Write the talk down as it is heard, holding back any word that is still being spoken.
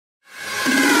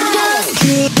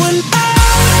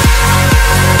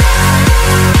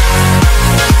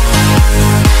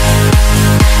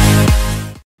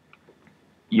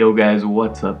Yo guys,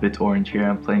 what's up? It's Orange here.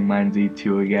 I'm playing Minez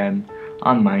 2 again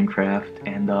on Minecraft,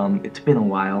 and it's been a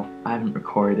while. I haven't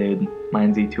recorded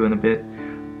Minez 2 in a bit,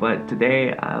 but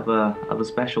today I have a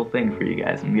special thing for you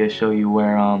guys. I'm gonna show you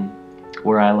where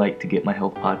I like to get my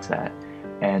health pots at,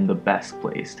 and the best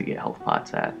place to get health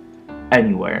pots at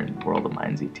anywhere in the world of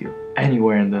Minez 2,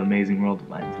 anywhere in the amazing world of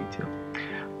Minez 2.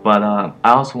 But I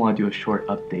also want to do a short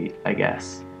update, I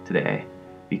guess, today.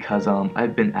 Because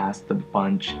I've been asked a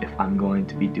bunch if I'm going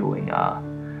to be doing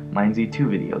Minez 2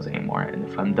 videos anymore, and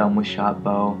if I'm done with shot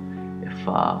bow, if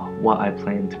what I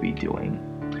plan to be doing.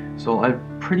 So I've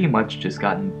pretty much just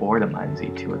gotten bored of Minez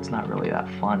 2. It's not really that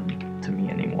fun to me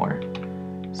anymore.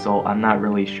 So I'm not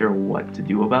really sure what to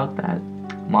do about that.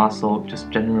 I'm also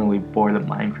just generally bored of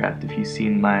Minecraft. If you've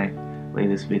seen my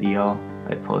latest video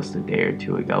I posted a day or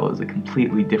two ago, it was a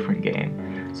completely different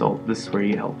game. So this is where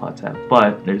you get health pots at,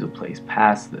 but there's a place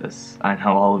past this. I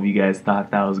know all of you guys thought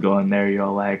that was going there. You're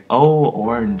all like, oh,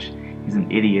 Orange, he's an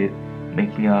idiot,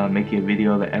 making a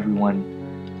video that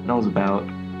everyone knows about.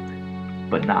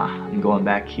 But nah, I'm going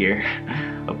back here,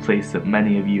 a place that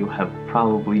many of you have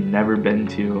probably never been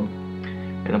to,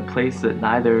 and a place that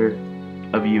neither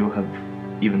of you have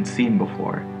even seen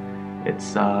before.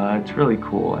 It's really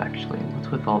cool actually. What's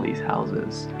with all these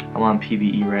houses? I'm on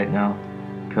PvE right now,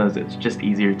 because it's just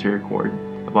easier to record.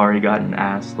 I've already gotten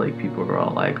asked, like, people are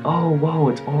all like, oh, whoa,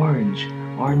 it's Orange.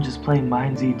 Orange is playing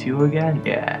Minez 2 again?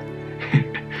 Yeah.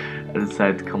 I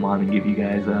decided to come on and give you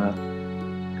guys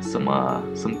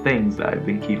some things that I've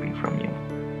been keeping from you.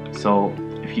 So,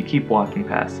 if you keep walking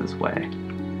past this way,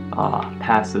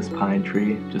 past this pine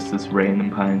tree, just this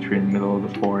random pine tree in the middle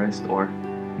of the forest, or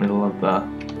middle of the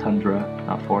tundra,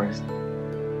 not forest.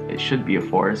 It should be a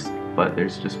forest, but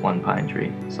there's just one pine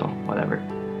tree, so whatever.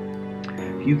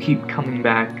 If you keep coming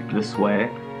back this way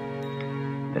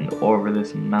and over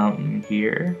this mountain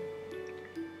here,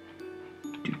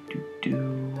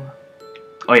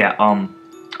 oh yeah,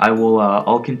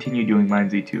 I'll continue doing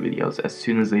Minez 2 videos as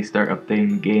soon as they start updating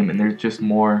the game, and there's just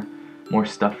more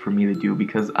stuff for me to do,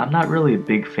 because I'm not really a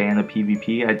big fan of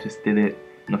PvP. I just did it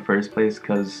in the first place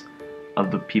because of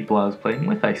the people I was playing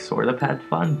with. I sort of had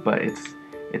fun, but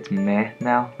it's meh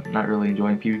now. I'm not really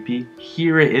enjoying PvP.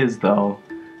 Here it is though.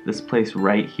 This place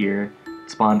right here. It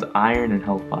spawns iron and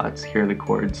health pots. Here are the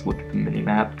coords. Look at the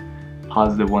mini-map.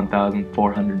 Positive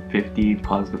 1,450,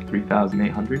 positive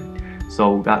 3,800.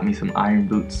 So got me some iron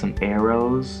boots, some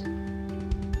arrows.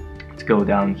 Let's go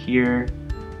down here.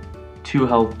 2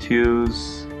 health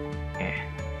 2s.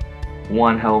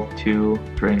 1 health 2.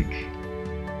 Drink.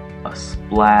 A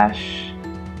splash.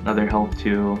 Another health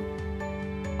 2.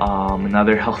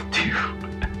 Another health 2,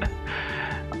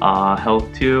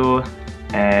 health 2,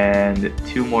 and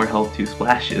 2 more health 2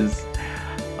 splashes.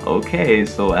 Okay,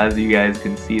 so as you guys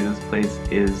can see, this place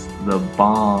is the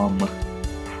bomb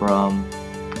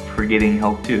for getting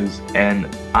health 2s, and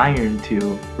iron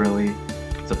 2, really,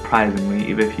 surprisingly,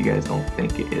 even if you guys don't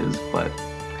think it is, but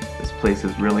this place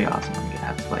is really awesome. I'm gonna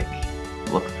have to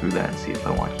like look through that and see if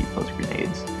I want to keep those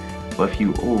grenades. But if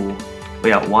you, but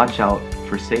yeah, watch out.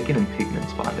 Forsaken and Pigmen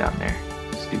spawn down there.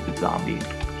 Stupid zombie,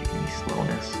 giving me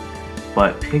slowness.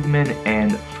 But Pigmen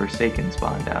and Forsaken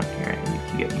spawn down here, and you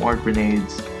can get more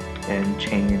grenades, and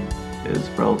chain is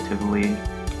relatively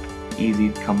easy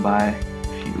to come by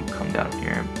if you come down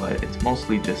here, but it's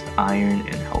mostly just iron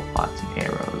and health pots and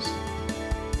arrows,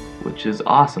 which is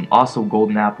awesome. Also,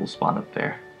 golden apples spawn up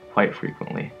there quite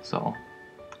frequently, so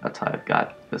that's how I've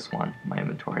got this one in my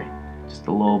inventory. Just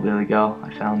a little bit ago,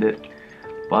 I found it.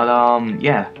 But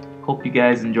yeah, hope you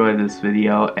guys enjoyed this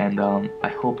video, and I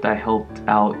hope I helped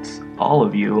out all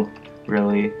of you,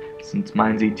 really, since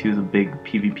Minez 2 is a big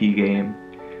PvP game,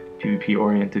 PvP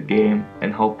oriented game,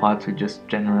 and health pots are just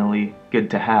generally good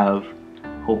to have.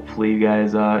 Hopefully you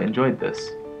guys enjoyed this.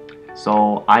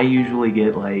 So I usually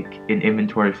get like an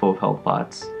inventory full of health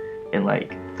pots in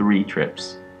like 3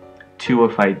 trips. 2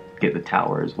 if I get the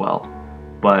tower as well.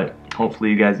 But hopefully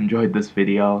you guys enjoyed this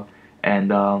video,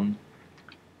 and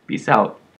peace out.